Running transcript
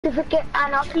If I get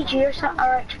an RPG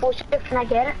or explosive, can I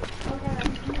get it?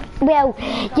 Well,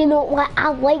 you know, like I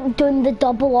like doing the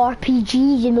double RPG,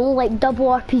 you know, like double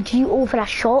RPG over a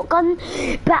shotgun.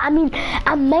 But I mean,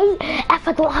 I might if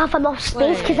I don't have enough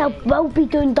space, because I will be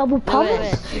doing double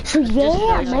pumps. So yeah,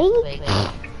 I might.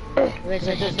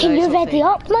 Can you ready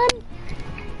up, man?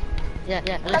 Yeah.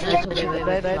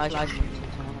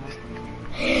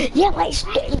 Yeah, let's.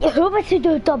 Who wants to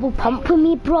do a double pump with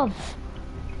me, bruv?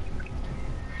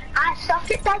 I suck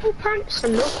at double pumps,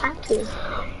 and no thank you.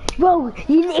 Bro,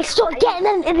 you need to start getting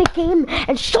into the game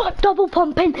and start double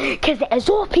pumping, because it is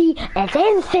OP as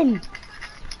anything.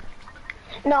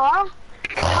 No,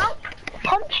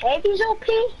 pump heavy's OP.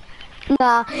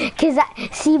 Nah, because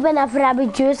see, whenever I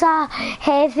would use a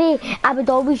heavy, I would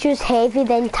always use heavy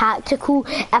then tactical.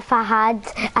 If I had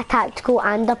a tactical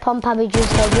and a pump, I would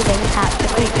use heavy then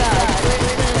tactical.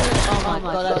 Oh my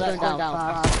god, that's going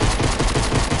down.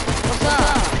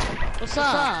 What's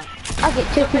up? I get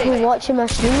two people watching my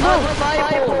stream.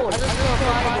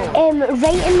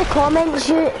 Write in the comments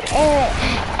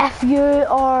if you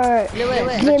are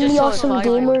Really Awesome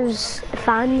Gamers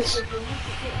fans.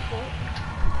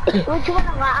 Would you want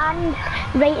to land?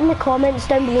 Write in the comments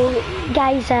down below,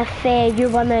 guys, if you're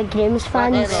one of Graham's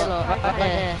fans.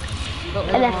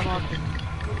 And if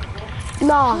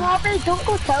no, babe, don't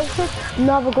go tilted.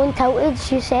 No, we're going tilted,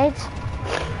 she said.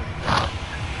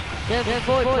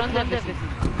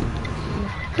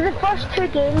 For the first 2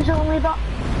 games only, but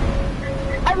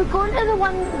I would go into the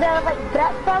one that like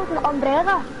brick building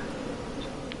umbrella.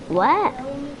 What?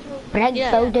 Brick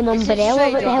building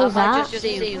umbrella? What the hell's that?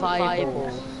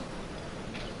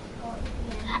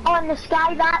 Oh, and the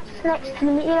sky that's next to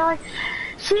the meteor.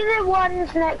 See the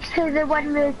ones next to the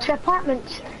one with 2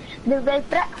 apartments? The red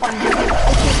brick one.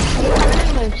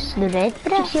 The red brick?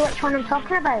 Do you see which one I'm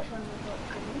talking about?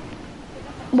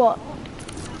 What?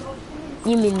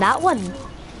 You mean that one?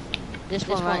 This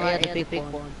one right here, the big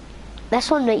one. This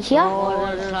one right here? Oh,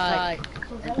 right.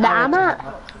 The I'm at?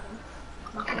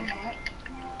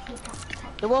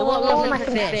 The one looks like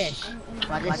a fish.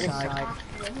 Right, this side.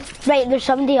 Right, there's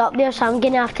somebody up there, so I'm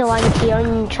gonna have to land here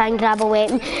and try and grab a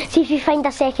weapon. See if you find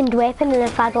a second weapon, and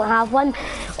if I don't have one,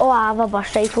 oh, I have a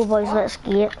burst rifle, boys. Let's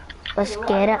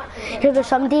get it. Here, there's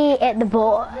somebody at the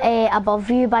above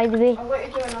you, by the way.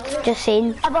 Just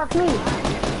saying. Above me?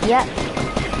 Yep.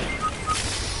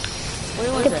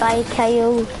 Goodbye,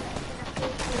 Kyle.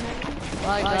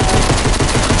 Bye.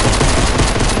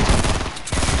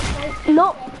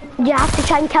 No, you have to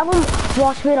try and kill him.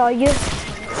 Ross, where are you?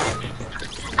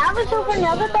 I was over in the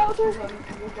other building.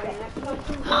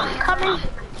 Coming.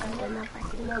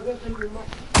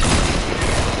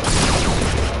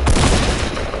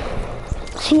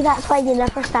 See, that's why you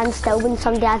never stand still when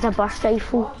somebody has a burst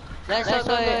rifle. Let's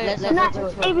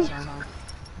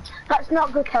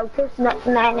not go tilted. No,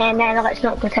 let's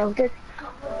not go tilted.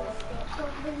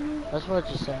 That's what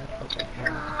you said.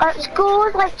 Let's go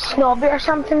like Snobby or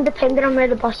something, depending on where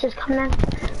the bus is coming in.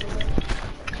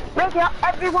 Ready up,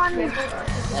 everyone. It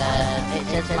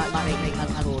says matchmaking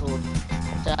and total.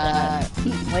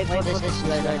 Wait for this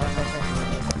loader.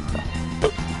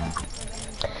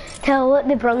 Tell what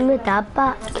they bring the dad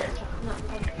back.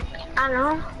 I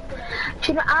know. Do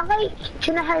you know, how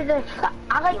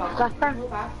I like Flipper.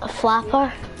 A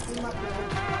flapper.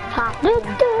 I'm not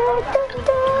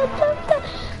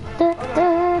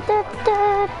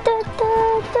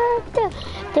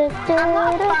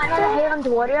a fan of the Highland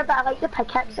Warrior, but I like the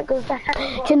pickaxe that goes with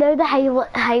it. Do you know the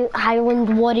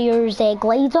Highland Warriors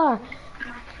glider?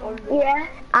 Yeah.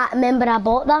 I remember I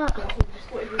bought that.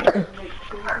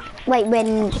 Like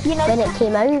when it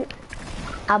came out,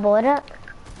 I bought it.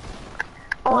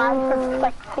 Oh, and for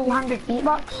like 300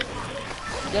 V-Bucks.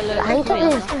 I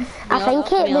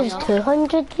think it was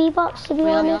 200 V-Bucks, to be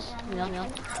honest.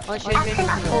 I can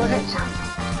afford it.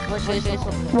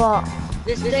 What?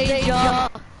 This danger!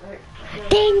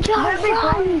 Danger! Where are we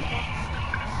going? Do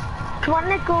you want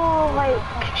to go like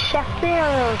shifty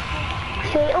or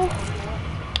fatal?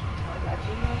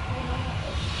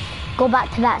 Go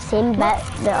back to that same bit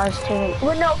that us two.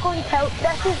 We're not going tilt.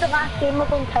 This is the last game we're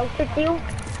going tilted, deal?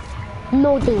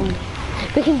 No deal.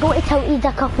 We can go to tilted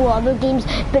a couple other games,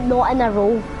 but not in a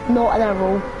row. Not in a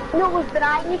row. No, with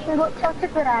Brian, you can go tilted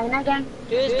with Brian again.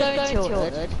 Who's going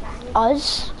tilted?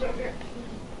 Us.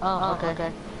 Oh,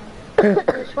 okay. I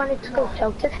just wanted to go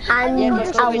tilted. And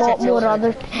a lot more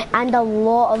other, and a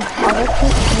lot of other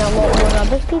people, and a lot more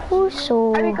other people,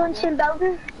 so... Are we going to same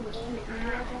building?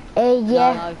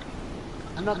 Yeah. No.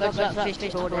 I'm not going to that fish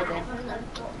building then.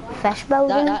 Fish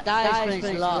building? That explains a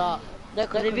lot. Look,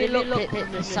 because if you look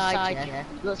at the side here,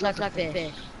 looks like a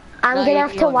fish. I'm gonna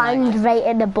have to land right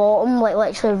at the bottom, like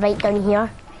literally right down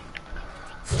here.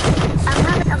 I'm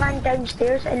having to land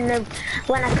downstairs and then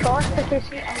when I cross because...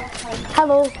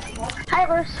 Hello. Hi,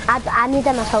 Bruce. I need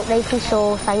an assault rifle,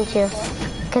 so thank you.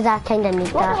 Because I kind of need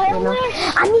that, you know.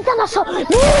 I need an assault... No!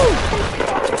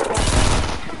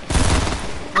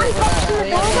 I'm touching the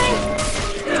doorway.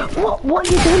 What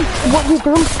are you doing? What are you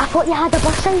doing? I thought you had a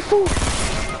burst rifle.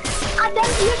 I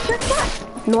didn't use it.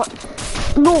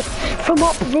 No, from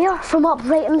up there, from up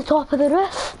right on the top of the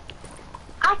roof.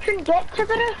 I couldn't get to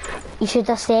the roof. You should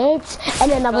have said,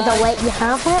 and then I would have let you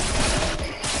have it.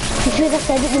 You should have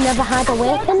said that you never had a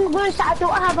weapon. Bruce, I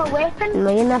don't have a weapon. No,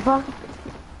 you never.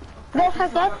 Yes, I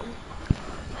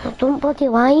did. Don't bloody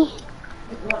lie.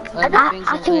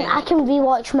 I can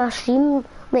rewatch my stream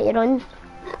later on,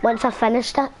 once I've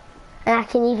finished it. And I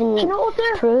can even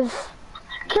prove.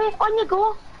 Okay, on you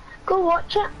go. Go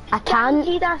watch it. I can't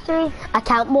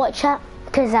watch it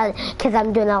because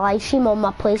I'm doing a live stream on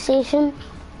my PlayStation,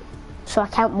 so I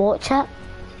can't watch it.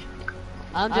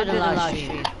 I'm doing a live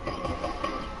stream.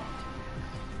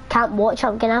 Can't watch it.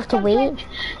 I'm gonna have to wait.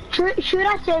 Sure,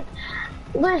 I said,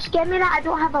 Lewis, give me that. I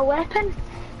don't have a weapon.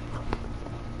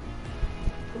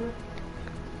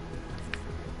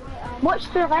 Watch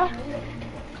the left.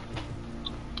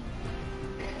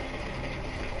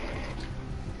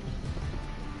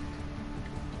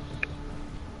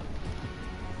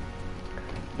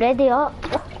 Ready up.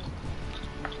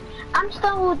 I'm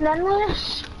still loading in,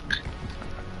 Lewis.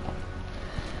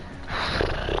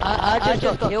 I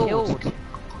just got killed.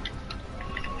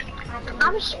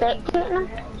 I'm spectating him.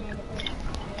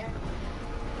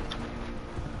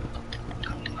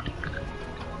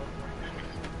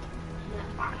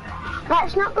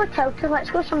 Let's not go Tilted,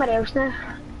 let's go somewhere else now.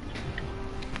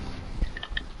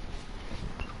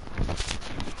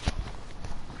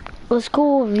 Let's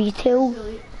go retail.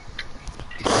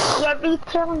 Yeah,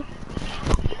 retail.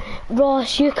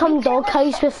 Ross, you come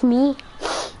doghouse with me.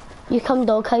 You come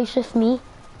doghouse with me.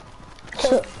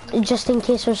 So, just in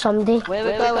case there's somebody. Where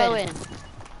are we going?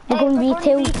 We're going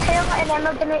retail. And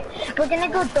then we're gonna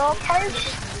go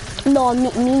doghouse. No,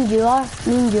 me and you are.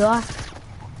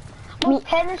 Well,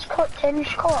 tennis court.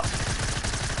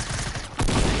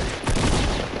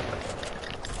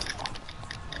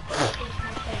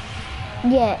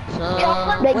 Yeah.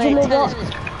 Right, do you know what?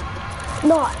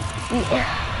 No.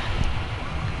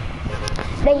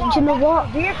 Right, do you know what?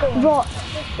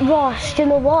 Ross, do you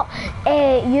know what?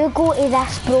 You go to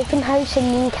this broken house and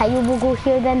me and Kyle will go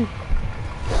here then.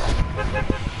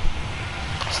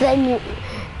 So then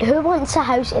who wants a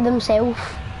house to themselves?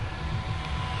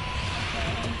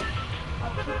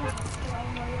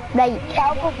 Right.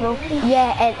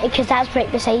 Yeah, because that's right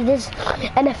beside us.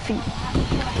 And if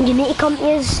you need to come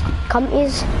to us.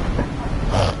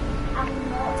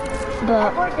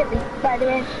 But by the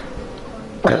way.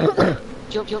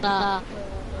 Jump.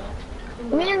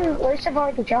 Me and Luce have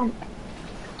already jumped.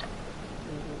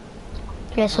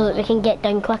 yeah, so that we can get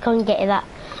down quicker and get to that.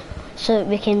 So that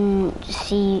we can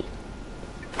see.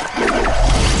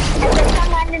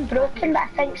 I'm landing broken, but I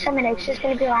think someone else is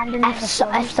going to be landing. If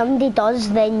somebody does,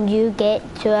 then you get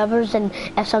 2 hours, and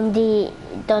if somebody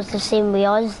does the same with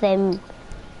us, then...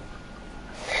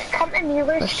 Come to me,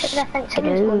 Luce, because I think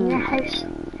someone's going in your house.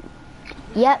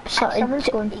 Yep, Someone's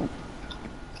going.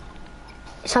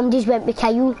 Somebody's went with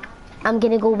Kyle. I'm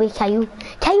gonna go with Kyle.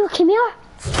 Kyle, come here!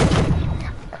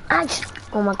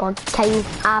 Oh my god, Kyle,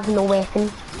 I have no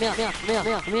weapon. Come here.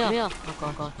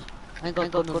 Oh god. I ain't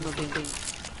got no thing.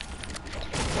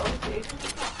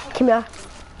 Come here.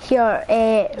 Here,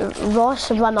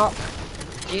 Ross, run up.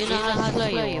 Do you know how to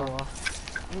play you?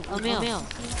 I'm here.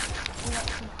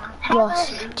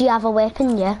 Ross, do you have a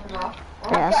weapon? Yeah.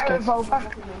 Yeah, that's good.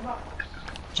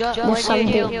 Just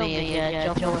somebody. heal me,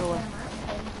 yeah, jump away.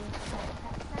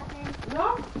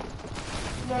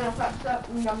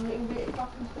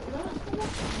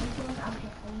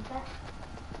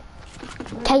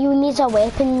 Kyle needs a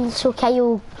weapon, so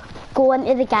Kyle, go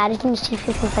into the garage and see if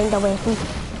you can find a weapon.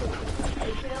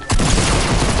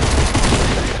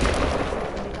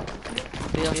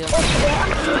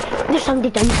 There's somebody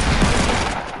down.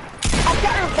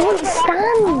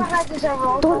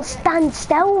 Don't stand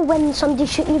still when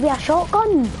somebody's shooting you with a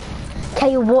shotgun.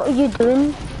 Kyle, what are you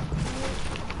doing?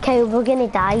 Kyle, we're gonna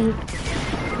die.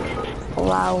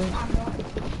 Wow.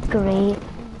 Great.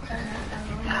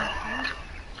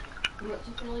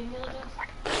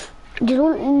 You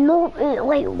don't know,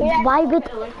 like,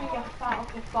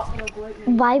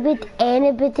 why would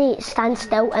anybody stand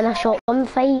still in a shotgun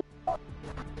fight?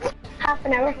 Half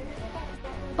an hour.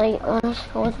 Like, honest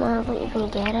God, man, I don't even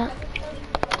get it.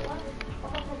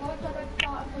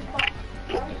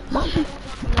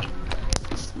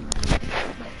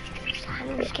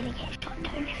 Santa's gonna get shot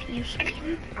down if you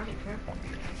scream.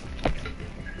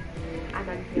 I'm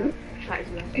in here, try to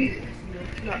do it.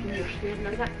 Not in your screen,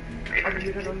 is it? Or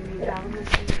you're on your down and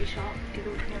see the shot, you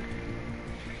don't care.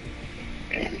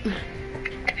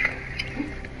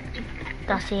 I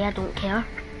say I don't care.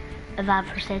 If I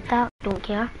ever said that, I don't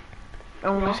care. I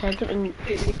only said it when...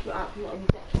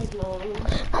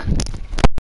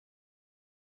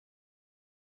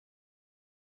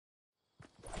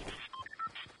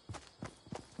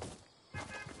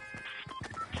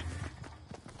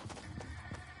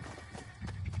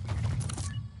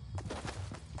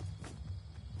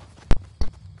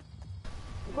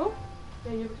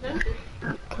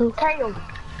 Cool. Kyle.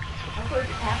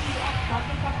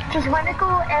 Just wanna go,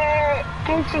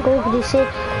 Go, Gracie.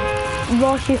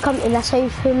 Ross, you come to this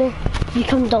house for me. You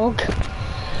come, dog.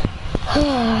 You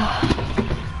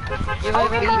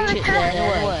might reach it there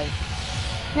anyway.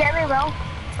 Yeah, we will.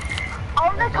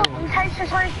 All the Tom's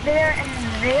houses are there and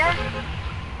there.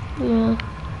 Yeah.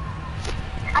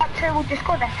 Actually, we'll just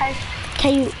go this house.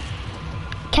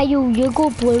 Kyle, you go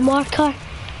blue marker.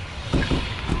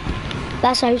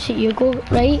 That's the house that you go,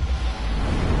 right?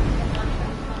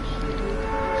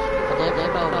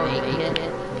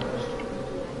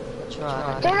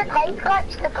 Do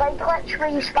the play glitch where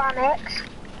you spam X.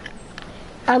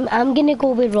 I'm gonna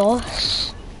go with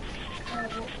Ross.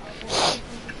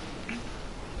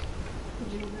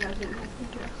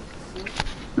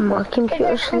 My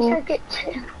computer's slow.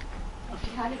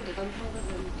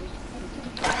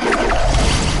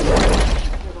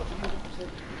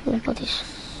 Nobody's.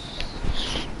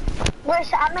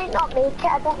 Listen, I might not make it,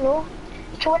 I don't know.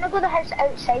 Do you want to go to the house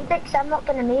outside it? Because I'm not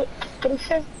going to make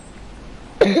Gracie.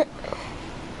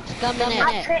 Scum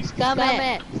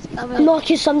it. No,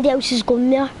 because somebody else is going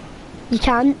there. You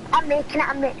can't. I'm making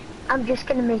it, I'm just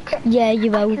going to make it. Yeah, you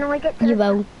will. I can only get to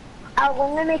will. I'll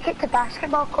only make it to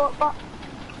basketball court, but...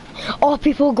 Oh,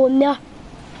 people are going there.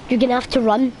 You're going to have to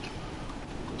run.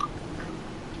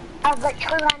 I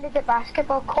literally landed at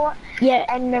basketball court. Yeah.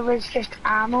 And there was just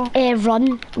ammo.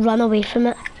 Run away from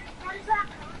it.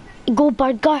 Go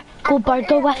burger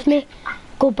with me.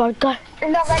 Go burger.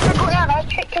 No, let me go to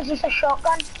electric because it's a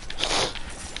shotgun.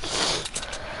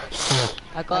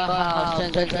 I got a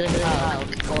house.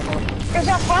 There's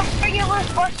a bus for you,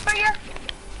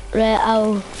 Right,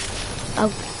 I'll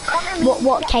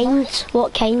what kinds?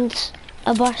 What kinds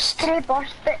of burst? 3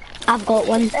 bursts, but... I've got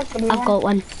one.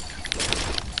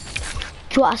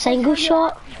 Do you want a single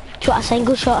shot? Do you want a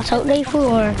single shot assault rifle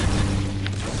or?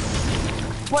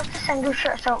 What's the single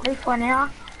shot assault rifle now?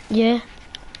 Yeah.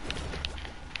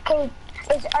 Okay,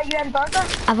 are you in burger?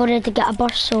 I've already got a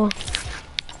burst, so.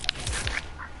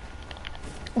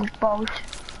 Oh, balls.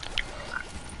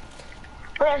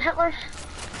 Where is it, Liz?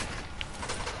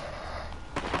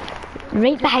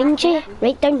 Right behind you,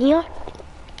 right down here.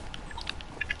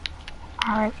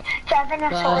 Alright. Do you have any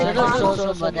assault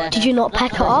rifle? Did you not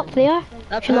pick it up there?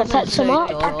 Did you not pick some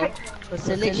up?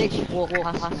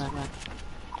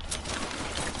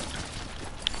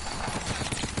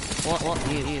 What?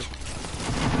 You.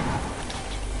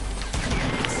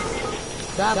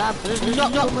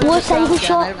 What single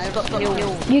shot?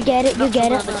 You get it.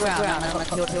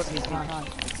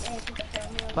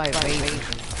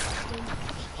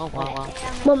 Oh wow.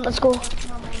 Mum, let's go.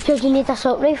 So do you need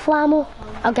assault rifle ammo?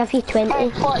 I'll give you 20.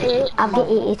 I've got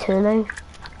 82 now.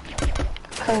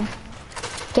 Okay.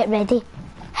 Get ready.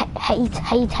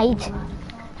 Hide.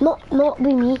 Not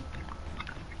with me.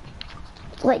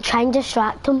 Like, try and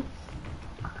distract him.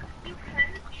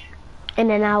 And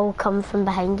then I'll come from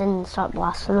behind and start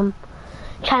blasting him.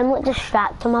 Try and like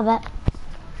distract him a bit.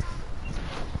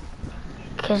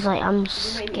 Cause like I'm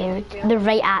scared. They're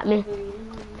right at me.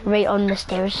 Right on the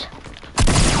stairs.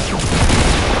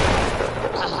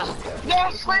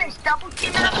 Yes, Liz, double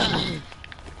team it.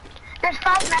 There's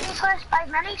 5 minis, Liz, 5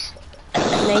 minis.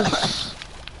 Nice.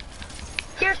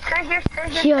 Here's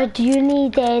two. Here, do you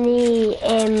need any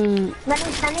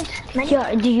Minis.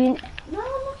 Here, do you? No, I'm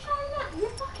not trying that. You're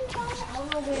fucking trying it. I don't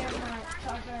know where my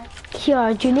charger is.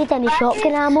 Here, do you need any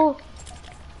shotgun ammo?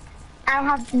 I'll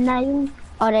have 9.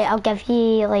 Alright, I'll give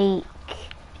you like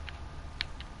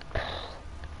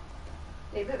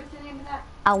Hey, what was the name of that?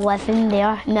 11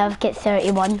 there. Now I've got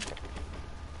 31.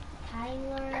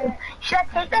 Tyler. Should I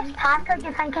take this tank or do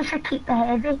you think I should keep the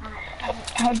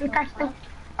heavy pistol?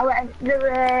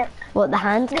 What, the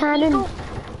hand cannon? eagle?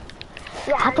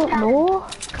 Yeah, I don't know.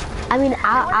 I mean,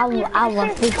 I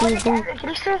love the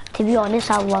deagle. To be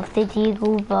honest, I love the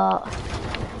deagle, but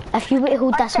if you would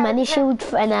hold this mini shield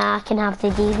and I can have the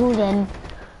deagle, then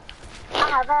I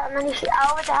have a mini shield.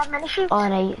 I already have mini shields.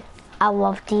 alright. I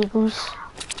love deagles.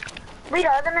 Where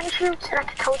are the mini shields? And I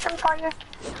could hold them for you.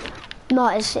 No,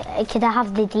 could I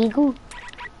have the deagle?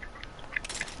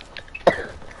 There.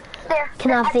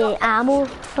 Can I have the ammo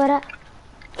for it?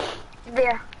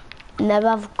 There. Now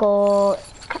I've got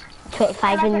 25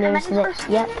 Can I and get a there's mini the,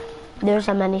 shield? yep, there's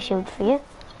a mini shield for you.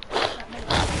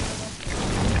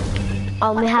 I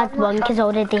only had one because I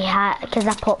already had, because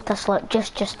I popped a slurp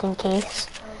just in case.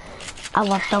 I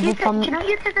love double pump. You know what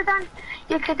you could have done?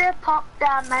 You could have popped the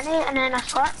mini and then a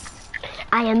slurp.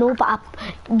 I know, but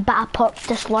I popped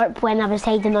the slurp when I was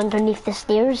hiding underneath the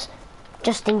stairs,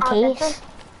 just in Oh, case.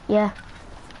 Yeah.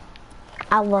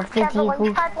 I love the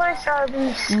deagle.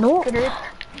 No.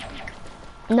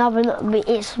 No, we're not,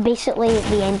 it's basically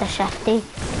the end of shifty.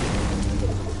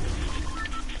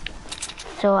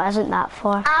 So it isn't that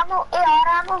far. Ammo, AR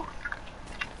ammo.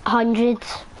 100.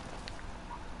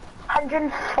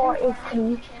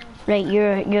 143. Right,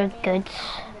 you're good.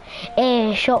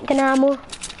 Shotgun ammo.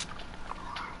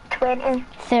 20.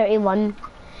 31.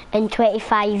 And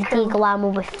 25 deagle ammo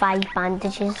with 5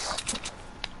 bandages.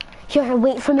 Here,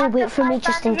 wait for me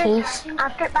just in case.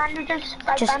 I've got bandages,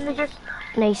 5 bandages.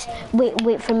 Nice.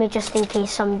 Wait for me just in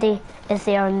case somebody is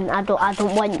there, and I don't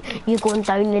want you going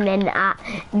down and then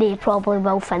they probably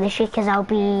will finish you because I'll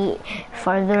be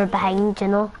further behind, you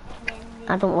know.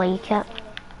 I don't like it.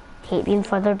 Hate being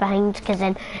further behind because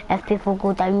then if people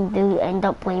go down, they'll end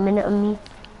up blaming it on me,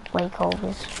 like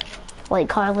always, like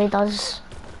Harley does.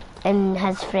 And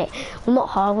his friend, well, not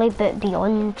Harley, but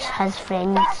beyond his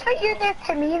friends. That's what you did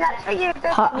to me. That's what you did to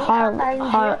me.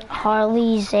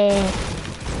 Harley's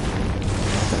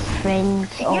friend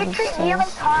always you treat me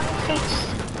like Harley treats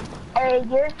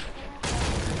you.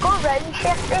 Go round,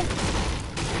 Shifty.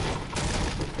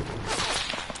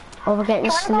 Oh, we're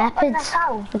getting snipped.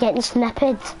 We're getting snipped.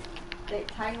 Behind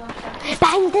us!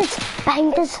 Behind us!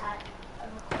 Behind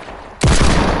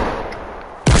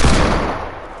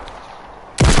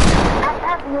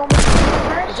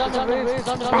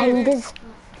us.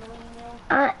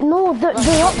 No,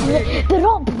 they're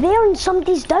up there and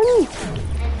somebody's down.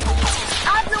 I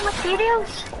have no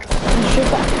materials. You should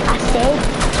have, I said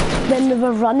when we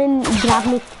were running, grab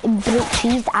me, broke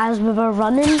cheese as we were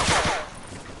running.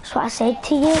 That's what I said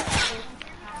to you.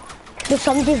 There's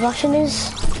somebody rushing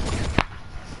us.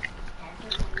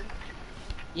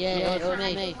 Yeah, it was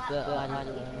me, but I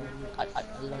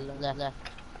left.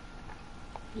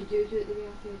 You do it the way I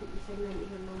feel that you segment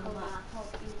your number.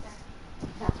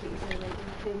 That's what you say,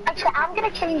 like, Actually, I'm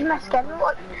gonna change my skin.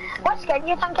 What skin do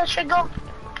you think I should go?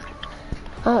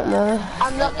 I don't know.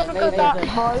 I'm not gonna go that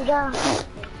border.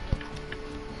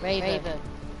 Raven.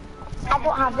 I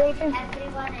don't have Raven.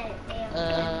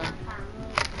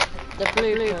 The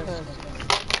blue person.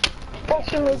 Blue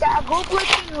team leader. I'll go blue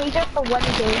team leader for one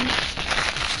game.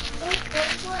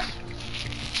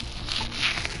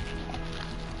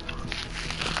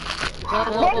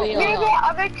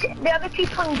 The other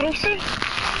people in Greasy.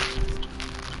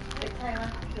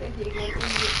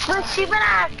 Well, see when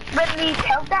we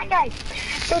killed that guy,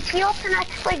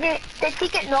 did he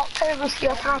get knocked out or was he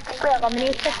automatically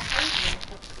eliminated?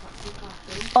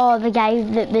 Oh, the guy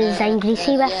that was in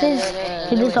Greasy with us,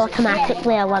 he was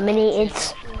automatically eliminated.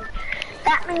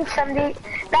 That means that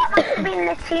must have been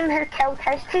the team who killed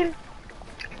his team.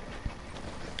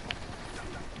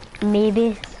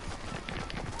 Maybe.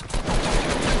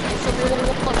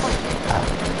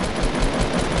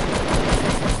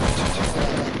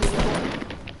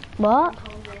 What?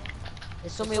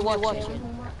 Is somebody watching?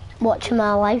 Watching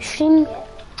my live stream?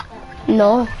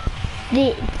 No.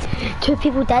 Two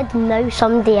people did, now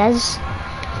somebody is.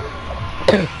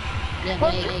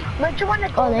 Where do you want to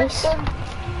go? Oh, nice.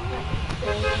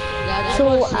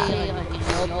 So,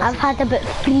 I've had about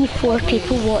 3-4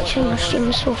 people watching my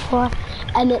stream so far,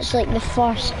 and it's like the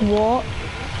first what?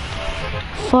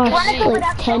 First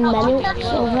like 10 minutes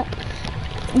of it.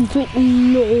 But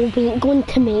no, we ain't going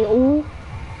tomato.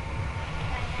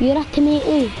 You're a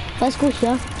tomato. Let's go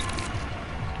here.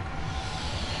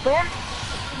 Where?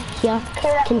 Here.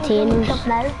 Containers.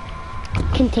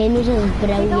 Containers is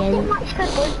brilliant.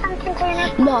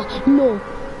 No.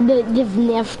 They've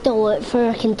nerfed a lot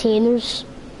for containers.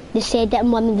 They said that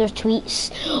in one of their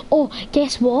tweets. Oh,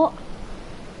 guess what?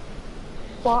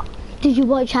 What? Did you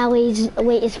watch Ali's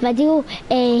latest video?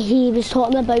 He was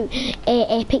talking about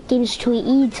Epic Games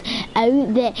tweeted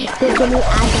out that they're going to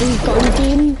add in gun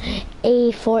game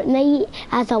Fortnite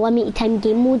as a limited time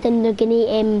game mode, and they're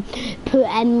going to put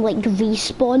in like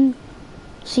respawn,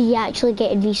 so you actually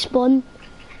get a respawn.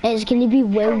 It's going to be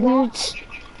well weird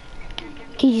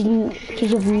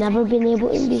because you've never been able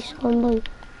to respawn. Like.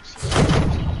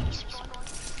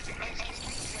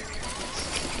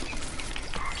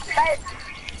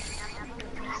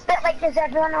 But like, does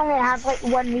everyone only have like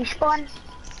one respawn?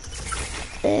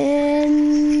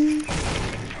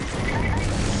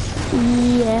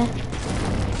 Yeah.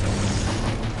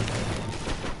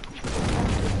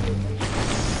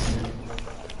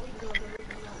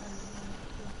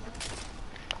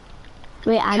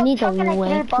 Wait, I need a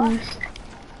weapon.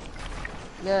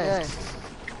 Yes.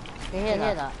 Can you hear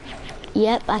that?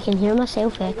 Yep, I can hear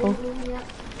myself echo.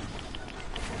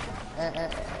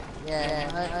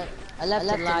 Yeah, I left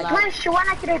it like... Nice, you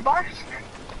wanna get a burst?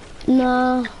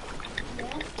 No.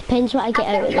 Depends what I get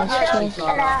out of this chest.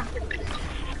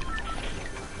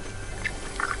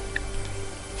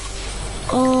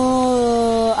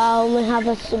 Oh, I only have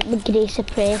a grey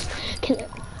suppressed.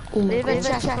 Oh my god.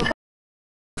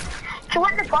 Do you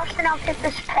want the burst and I'll take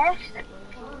this pest?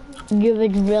 You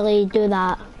would really do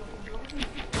that.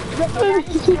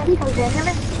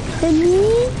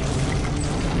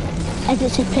 Is it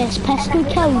suppressed pistol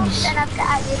kills? Then I've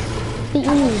got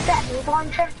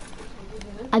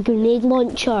a grenade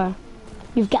launcher.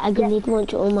 You've got a grenade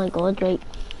launcher. Oh my god, right.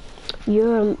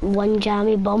 You're one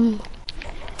jammy bum.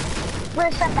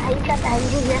 Where's that behind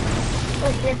you? Here.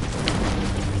 Where's here?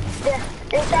 There.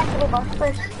 There's actually a boss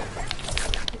first.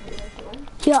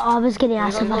 Yeah, I was gonna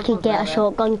ask if I could get a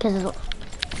shotgun because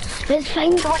it's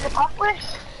fine. Do you want the pop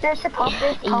list? There's the pop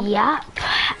list. Yep.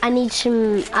 I need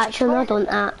some. Actually, no, I don't.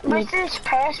 Where's this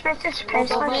press? Where's this press?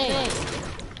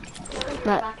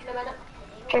 Right.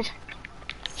 Good.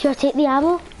 Here, take the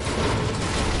ammo.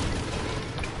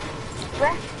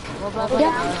 Where?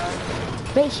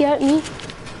 Yeah. Right here, me.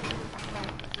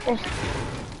 Good.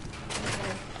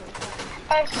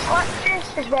 Slot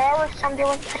juice as well if somebody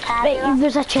wants to carry Right,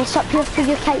 there's a chest up here for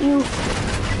you, Caillou.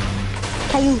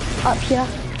 Caillou, up here.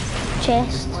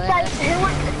 Chest. Guys, who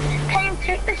wants to... Can you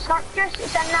take the slot juice?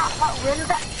 It's in that little room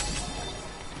bit.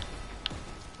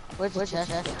 Where's the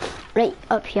chest? Right,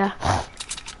 up here.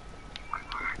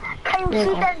 Can you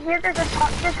see down here there's a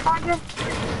slot juice for you?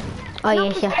 Oh No,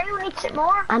 yeah, here. Kyle needs it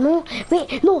more. I know.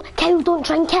 Wait, no, Kyle, don't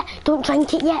drink it. Don't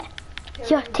drink it yet.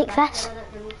 Here, take this.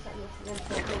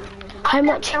 How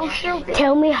much?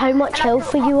 Tell me how much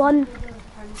health are you on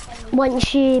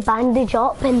once you bandage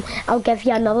up, and I'll give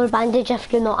you another bandage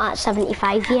if you're not at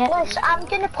 75 yet. Yes, I'm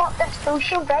gonna pop this full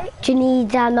shield, right? Do you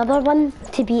need another one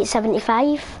to be at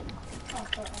 75?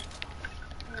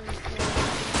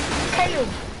 Kyle,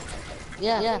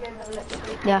 Yeah.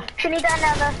 Yeah. do you need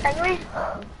another thingy?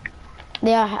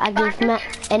 There, I gave him it,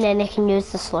 and then I can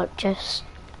use the slurp juice.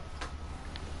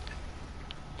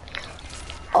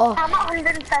 Oh, I'm at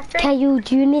 150. Kyle,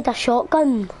 do you need a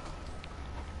shotgun?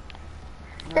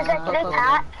 There's a green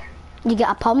tack. You get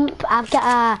a pump? I've got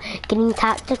a green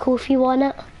tactical if you want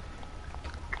it.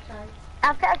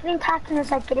 I've got a green tack and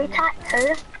there's a grey tack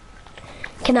too.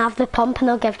 Can I have the pump and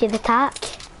I'll give you the tack?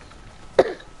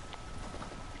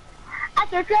 I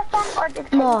gave you a pump or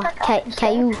did No, Kyle pick it up?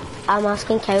 Kyle, I'm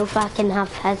asking Kyle if I can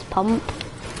have his pump.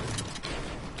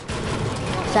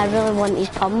 Because I really want his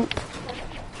pump.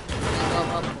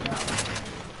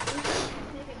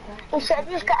 He said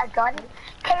he's got a gun.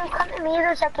 Kyle, come to me,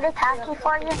 there's a grey tacky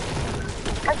for you.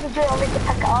 Or did you already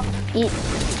pick it up?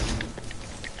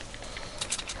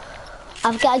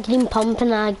 I've got a green pump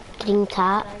and a green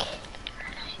tack. Do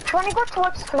you want to go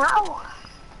towards Tomato?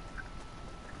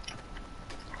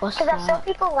 What's Because I saw that?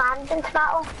 people land in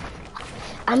Tomato.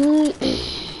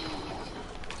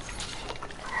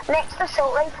 Next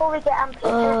assault rifle we get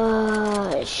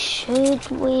amputated. Should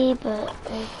we? But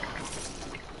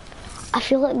I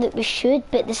feel like that we should,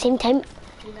 but at the same time,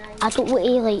 I don't want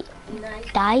to like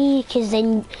die, because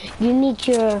then you need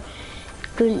your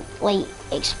like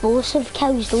explosive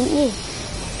kills, don't you?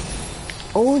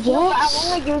 Oh No, but I'll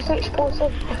yes. only use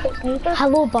explosive if it's needed.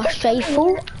 Hello burst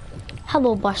rifle.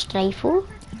 Hello burst rifle.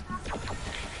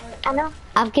 I know.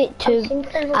 I've got two. seen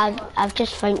them. I've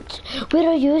just found. Where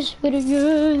are yous? Where are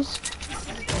yous?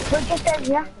 We're just in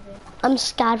here. I'm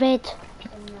scared.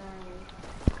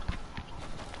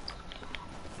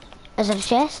 Is there a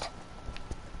chest?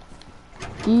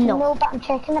 No. No, but I'm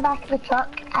checking the back of the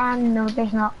truck and no,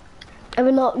 there's not. Are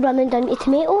we not running down to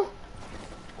Tomato?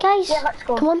 Guys, Yeah, let's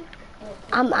go. come on.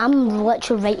 I'm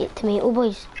literally right at Tomato,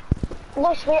 boys.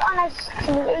 Let's wait on us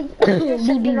to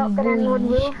meet. You're not going to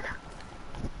move.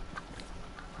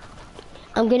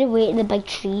 I'm gonna wait in the big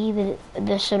tree with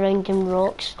the surrounding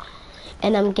rocks,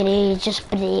 and I'm gonna just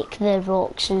break the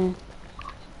rocks and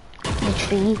the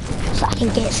tree so I can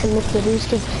get some materials,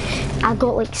 because I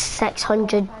got like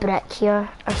 600 brick here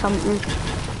or something.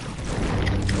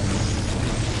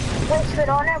 Yes, we're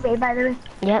on our way, by the way.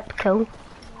 Yep, cool.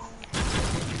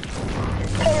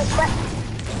 Okay, quick.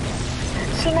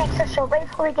 see next to so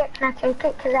before we get, can I take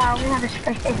it? Because I only have a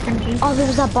special SMG. Oh, there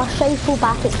was a bus rifle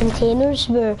back at containers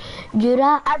where you're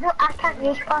at. I can't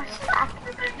use bus.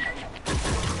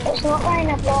 It's not mine,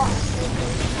 I've got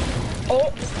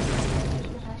 8.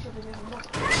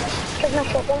 Because my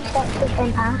shotgun starts to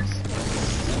turn pass.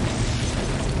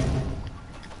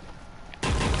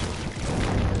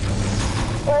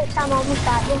 Well, I'm almost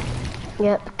at you.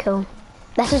 Yep, cool.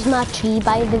 This is my tree,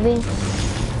 by the way.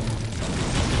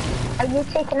 Are you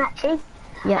taking that tree?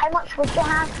 Yeah. How much would you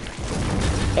have?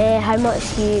 How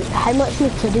much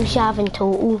materials you have in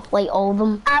total? Like all of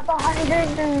them? I have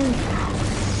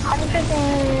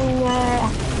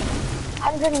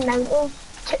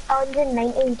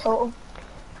 190 in total.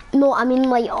 No, I mean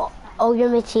like all your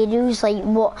materials, like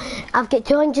what? I've got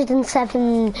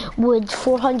 207 wood,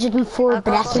 404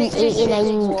 brick and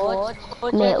 89 metal.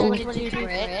 22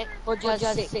 brick,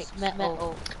 106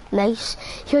 metal. Nice.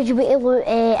 Here, you better loot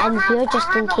in here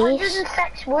just in case.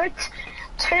 106 wood,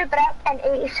 2 brick and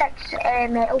 86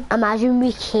 metal. Imagine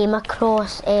we came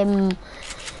across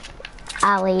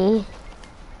Ali.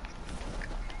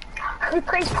 Who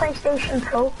plays PlayStation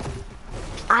Pro?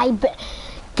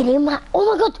 Graham,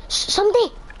 oh my god,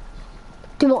 somebody!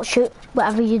 Do not shoot,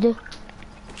 whatever you do.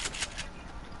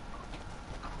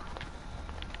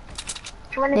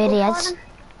 There he is.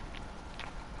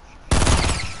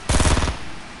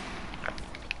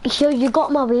 Here, you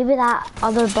got my way with that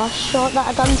other bus shot that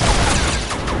I done.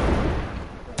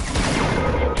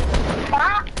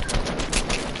 That?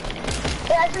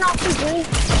 There's an RPG.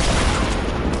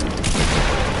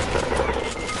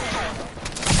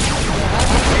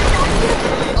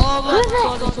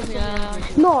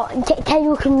 No, can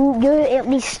you at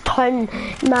least turn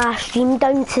my stream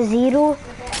down to 0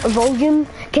 volume?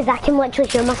 Because I can literally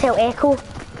hear myself echo.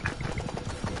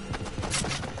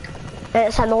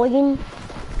 It's annoying.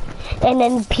 And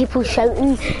then people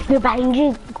shouting, you're behind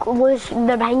you, Lewis,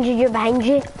 they're behind you, you're behind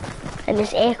you. And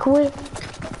it's echoing.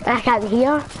 I can't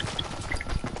hear.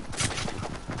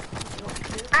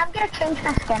 I'm gonna change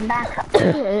my skin back up.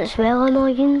 It's well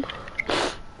annoying.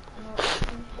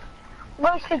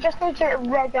 Lewis, we just need to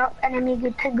rig up and then we're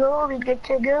good to go, we're good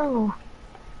to go.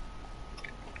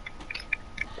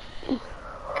 Is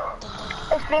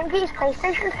Rainbow's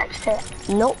PlayStation 6 to it?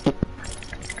 Nope.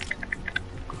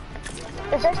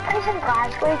 Is this place in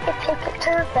Glasgow you could take it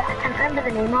to, but I can't remember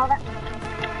the name of it.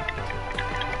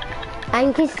 I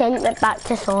think he sent it back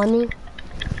to Sony.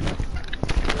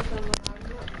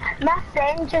 My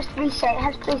friend just reset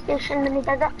his PlayStation when he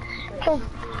did it, because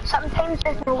sometimes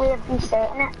there's no way of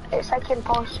resetting it. It's like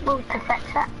impossible to fix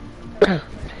it.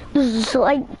 There's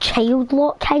like child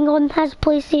locking on his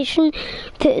PlayStation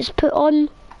that is put on.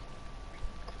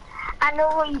 I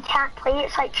know you can't play,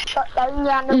 it's like shut down,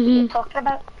 yeah, I know what you're talking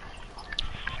about.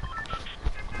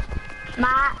 It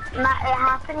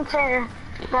happened to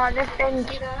my other friend.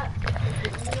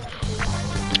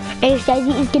 He says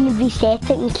he's going to reset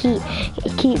it and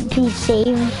keep his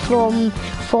save from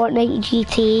Fortnite,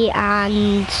 GTA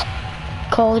and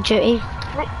Call of Duty. I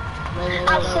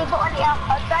save it on the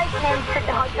hard drive and then put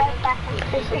the hard drive back into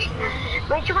PlayStation.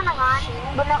 Where do you want to land?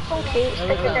 We're not going to create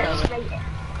because it's right.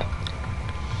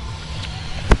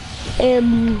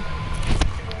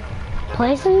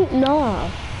 Pleasant? No.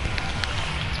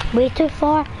 Way too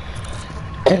far.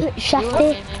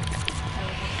 Shifty.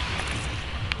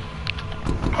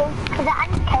 Because I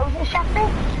need kills and Shifty.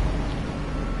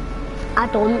 I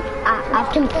don't. I've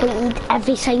completed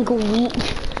every single week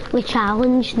with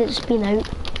challenge that's been out.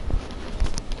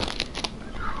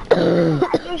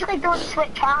 I usually don't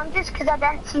switch challenges because I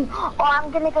didn't see, oh,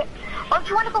 I'm going to get, oh, do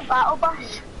you want to go battle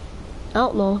bus? I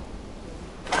don't know.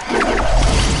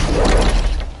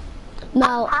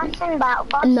 No, Passing battle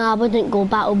bus. no, I wouldn't go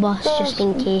battle bus just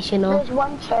in case, you know. There's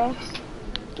one chest.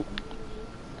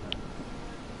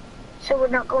 So we're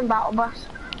not going battle bus.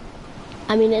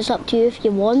 I mean, it's up to you if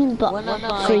you want, but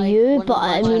for you, but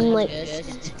I mean, like,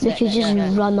 we could just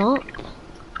run up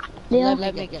there.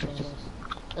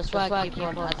 That's why I keep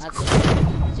on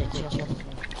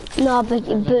No, but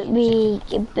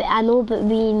I know, but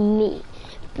we need,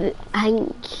 but I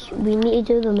think we need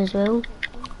to do them as well.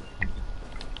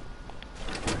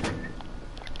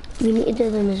 We need to do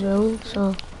them as well,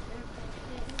 so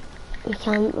we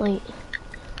can't, like,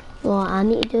 well, I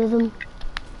need to do them.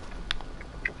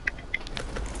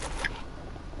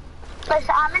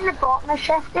 Listen, I'm in the bottom of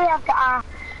Shifty. I've got a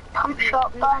pump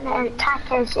shotgun and a tac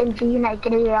SMG and a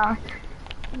grey.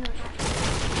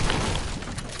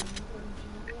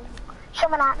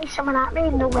 Someone at me,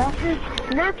 no weapon.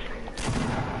 Nope.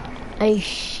 Are you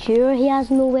sure he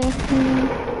has no weapon?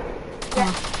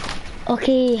 Yeah.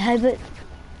 Okay, how about...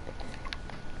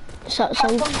 So,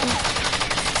 Someone at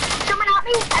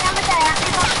me, another guy at me,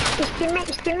 but his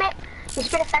teammate. He's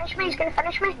gonna finish me,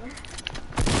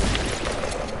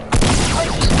 Oh,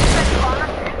 he's just in the corner.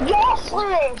 Yes,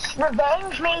 Lewis!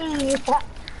 Revenge me!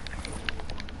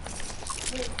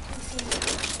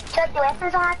 Check the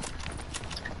weapons on.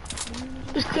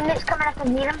 His teammate's coming up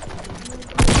and near him.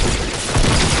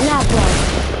 nah, bro.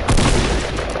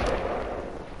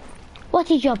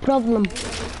 What is your problem?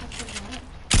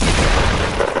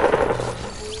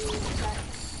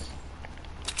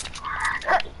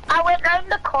 I went round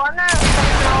the corner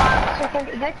and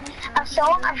good. I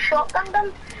saw him, I shotgunned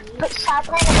him, but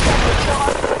sadly I never got the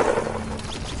shot.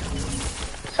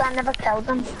 So I never killed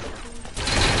him.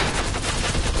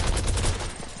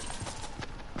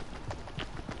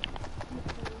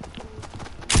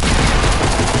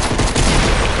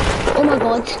 Oh my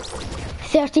god.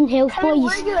 13 health, Hey, boys.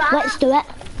 where you at? Let's do it.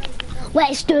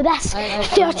 Let's do this.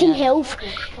 13 health.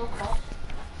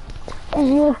 Oh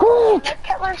my god. Red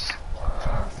killers.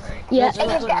 Yep.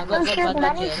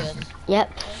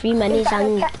 Yep. 3 minis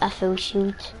and a full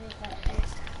shield.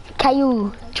 Kyle,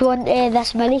 do you want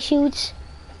this mini shields?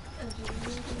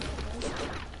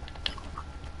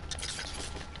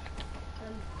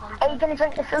 Are you gonna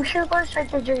drink the full shield ones or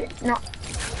did you not?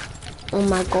 Oh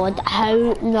my god, how?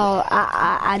 No,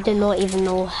 I do not even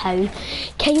know how.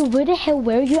 Kyle, where the hell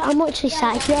were you? I'm actually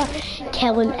sat here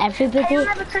killing everybody. Kyle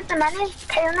never took the minis.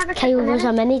 Kyle, there's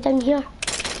a mini down here.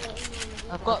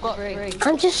 I've got 3.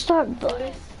 And just start,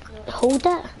 hold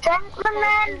it. Drink them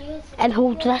then. And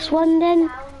hold this one then.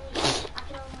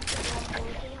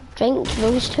 Drink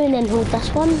those 2 and then hold this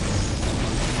one.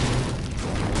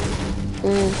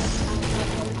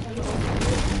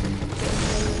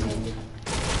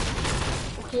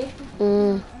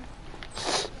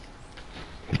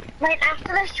 Right,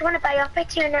 after this, do you want to buy up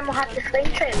it and then we'll have the flame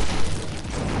trail?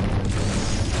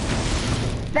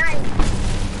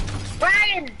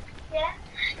 Ryan! Yeah?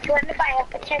 Do you want to buy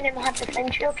up it and then we'll have the flame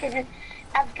trail? Because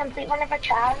I've completed one of our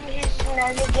challenges and now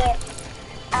we get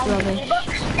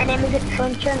V-Bucks and then we get the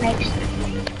flame trail next.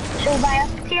 So we'll buy up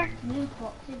it here?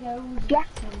 Yeah?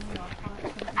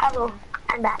 Hello,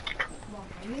 I'm back.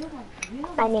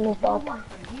 My name is Bob.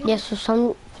 Yeah,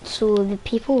 so the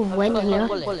people went here.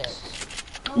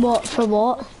 What, for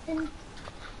what?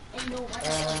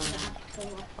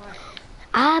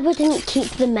 I wouldn't keep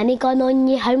the minigun on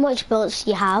you. How much bullets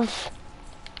do you have?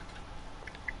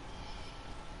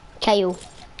 Kyle.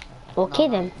 Okay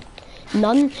then.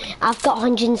 None. I've got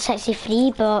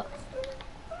 163, but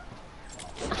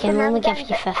I can only give you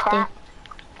 50.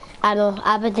 I know,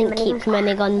 I wouldn't keep the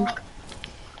minigun.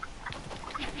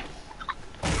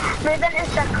 Move in a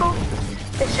circle.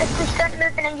 The circle start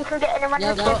moving and you can get anyone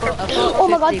in the circle. Oh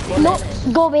my god, no,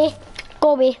 go away.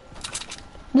 Go away.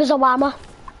 There's a llama.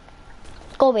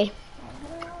 Go away.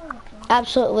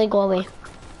 Absolutely go away.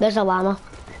 There's a llama.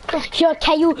 Here,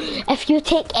 Kyle, if you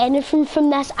take anything from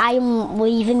this, I'm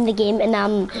leaving the game and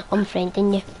I'm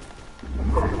unfriending you.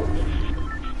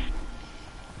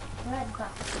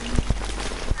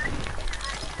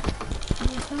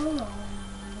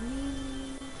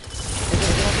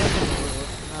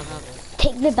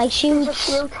 Take the big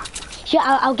shields. Here,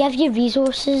 I'll give you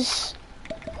resources.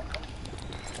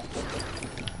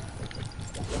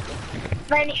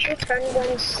 Mine shoots run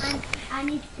ones.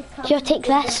 Here, take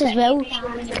this as well.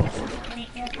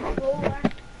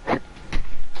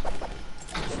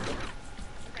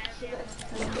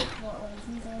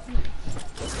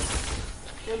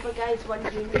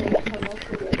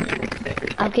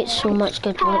 I'll get so much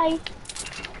good Hi. luck.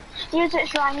 Use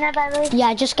it's wrong there, by the way. Yeah,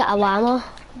 I just got a llama.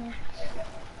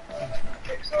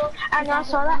 I know, I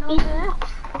saw that.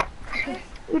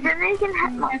 You don't even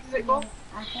hit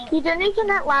You don't even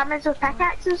hit llamas with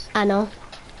pickaxes. I know.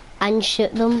 And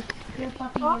shoot them.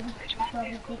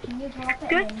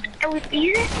 Good. It was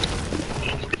easy.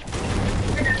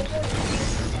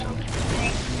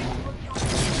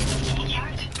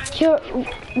 Here,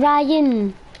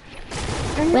 Ryan.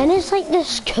 When is like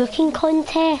this cooking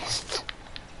contest?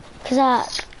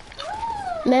 Cause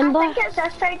remember? I think it's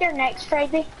this Friday or next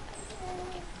Friday.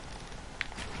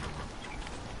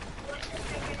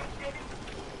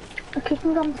 A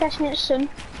cooking competition is soon.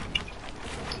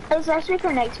 It's this week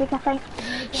or next week, I think.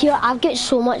 Here, I've got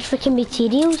so much freaking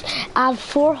materials. I have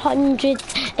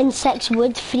 406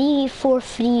 wood,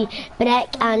 343 brick,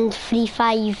 and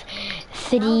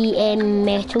 353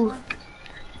 metal.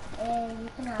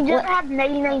 You don't have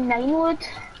 999 wood.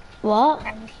 What?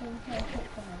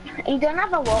 You don't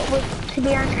have a lot of wood, to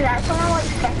be honest, 'cause that's only like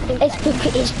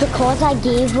 50. It's because I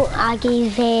gave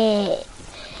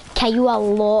Kyle a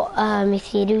lot of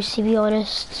materials, to be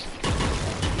honest.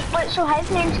 Wait, so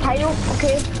his name's Kyle,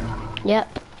 okay?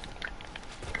 Yep.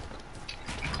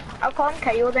 I'll call him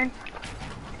Kyle then.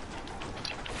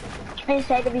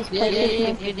 Instead of his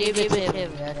PlayStation name.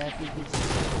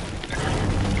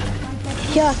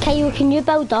 Here, Kyle, can you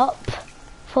build up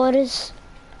for us?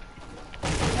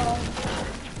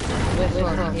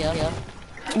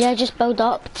 Yeah, just build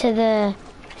up to the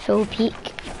full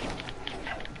peak.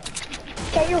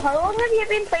 Kyle, how long have you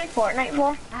been playing Fortnite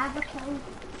for? I have a kill.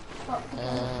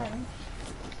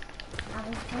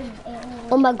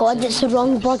 Oh my god, it's the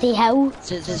wrong bloody hill.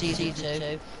 Season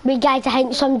 2. Wait guys, I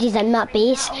think somebody's in that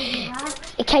base.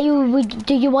 Kyle,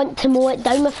 do you want to mow it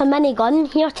down with a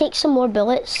minigun? Here, take some more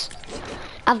bullets.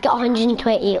 I've got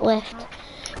 128 left.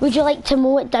 Would you like to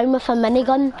mow it down with a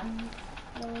minigun?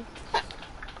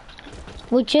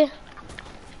 Would you?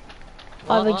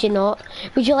 Or would you not?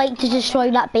 Would you like to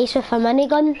destroy that base with a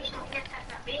minigun?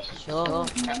 Sure.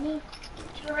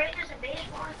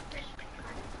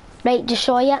 Right,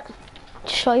 destroy it.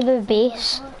 Destroy the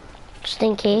base. Just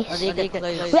in case.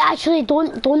 Wait, actually,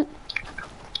 don't.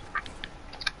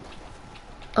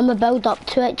 I'm gonna build up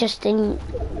to it just in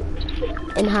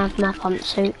have my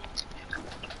pumps out.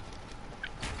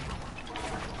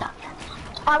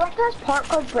 I went to this park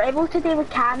called Bravo today with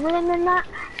Cameron and that.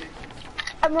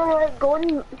 And we were like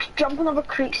going, jumping over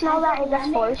creeks and all that in this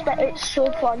forest, but it's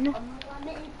so fun.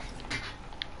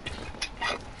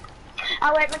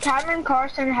 I went with Cameron,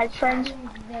 Carson and his friends.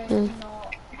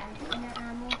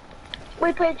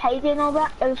 We played hide and all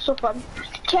that, it was so fun.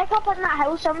 Check up on that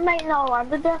hill, someone might not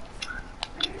have landed there.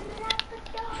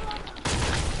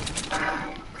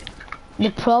 They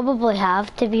probably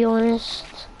have, to be honest.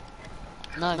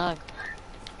 No.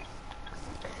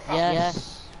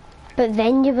 Yes. But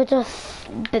then you would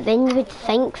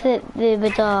think that they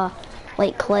would have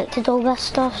like collected all this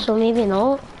stuff, so maybe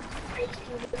not.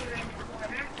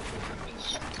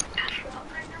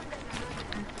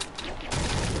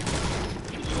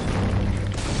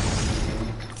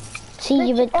 See,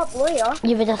 you would have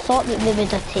thought that they would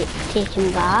have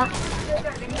taken that.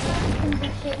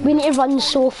 We need to run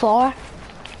so far.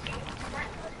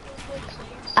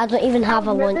 I don't even have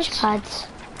a launch pad.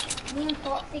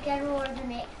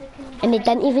 And they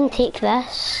didn't even take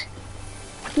this.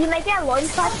 You might get a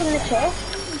launch pad from the chest.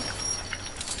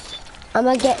 I'm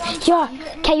gonna get, here,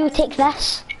 Kyle, take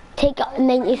this. Take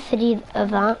 93 of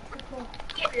that.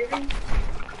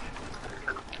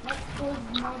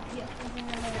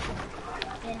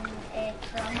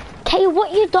 Kyle,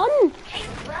 what you done?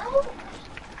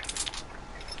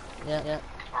 Yeah.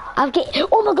 I've got,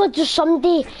 oh my god, there's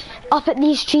somebody up at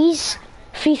these trees.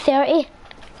 330.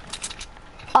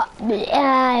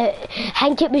 I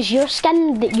think it was your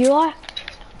skin that you are.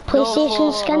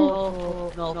 PlayStation skin.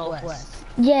 No.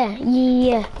 Yeah.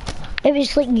 It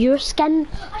was like your skin.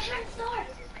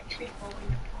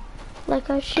 Like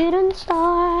a shooting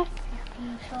star.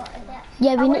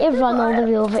 Yeah, we need to run all the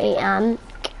way over to Anna.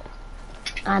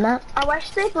 I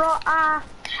wish they brought a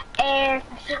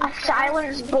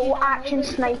silence bolt action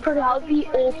sniper. That would be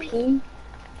OP.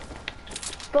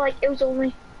 But like, it was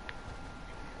only.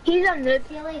 He's a noob.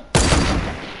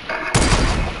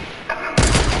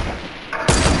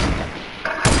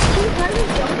 How do you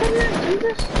jump in there?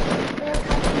 Jesus.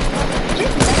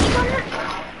 Just miss on it.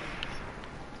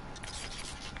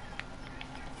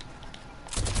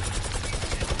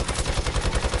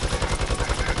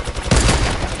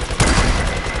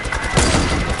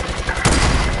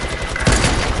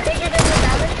 Did you do the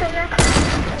damage from there?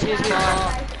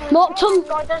 Knocked him.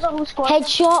 God, there's a whole squad.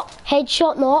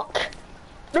 Headshot knock.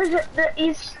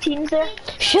 His team's there.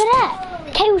 Shoot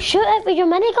it! Kyle, shoot it with your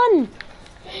minigun.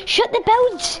 Shoot the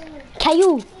builds.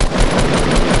 Kyle.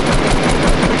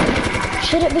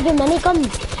 Shoot it with your minigun.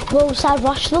 Whilst I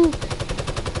rush them.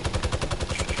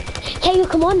 Kyle,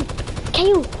 come on.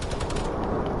 Kyle.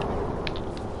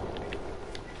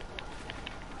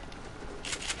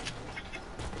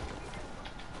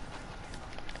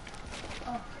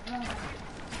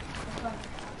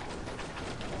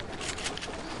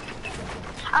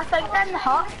 I think they're in the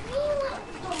hut.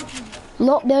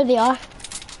 No, there they are.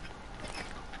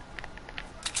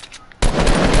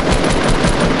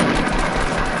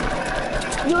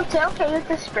 You tell Kyle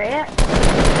to spray it.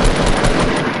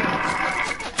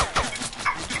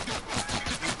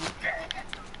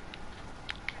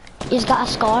 He's got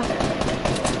a scar.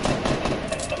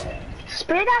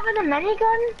 Spray that with a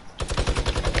minigun.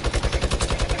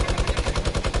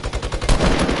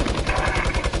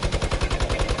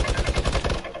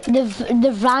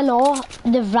 They've ran off.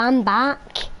 They've ran back.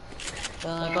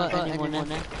 I got anyone in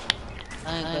there.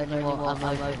 I ain't got any more ammo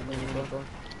anymore.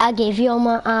 I gave you all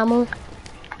my ammo.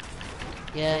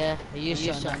 Yeah, are you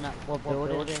shooting at what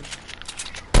building?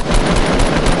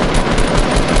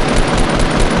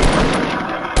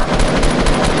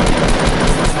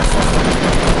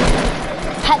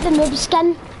 Hit the noob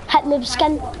skin. Hit noob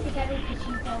skin.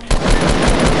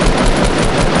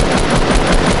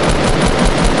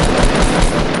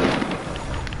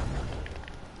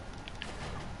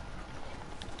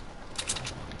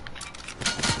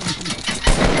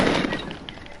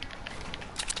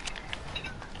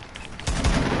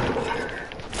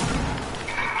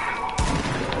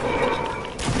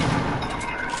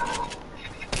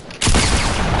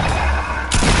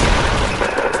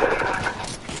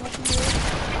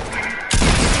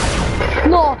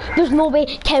 No, there's no way.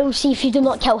 Kyle, see if you do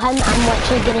not kill him, I'm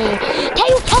literally gonna...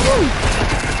 Kyle, kill him!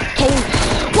 Kyle,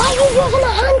 why are you using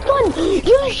a handgun?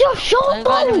 Use your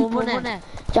shotgun!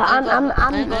 So I'm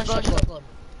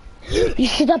You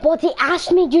should have bloody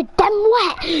asked me, you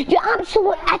dimwit! You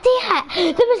absolute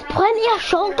idiot! There was plenty of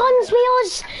shotguns with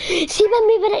us! See when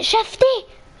we were at Shifty?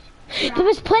 There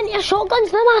was plenty of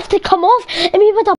shotguns, then I have to come off and we would have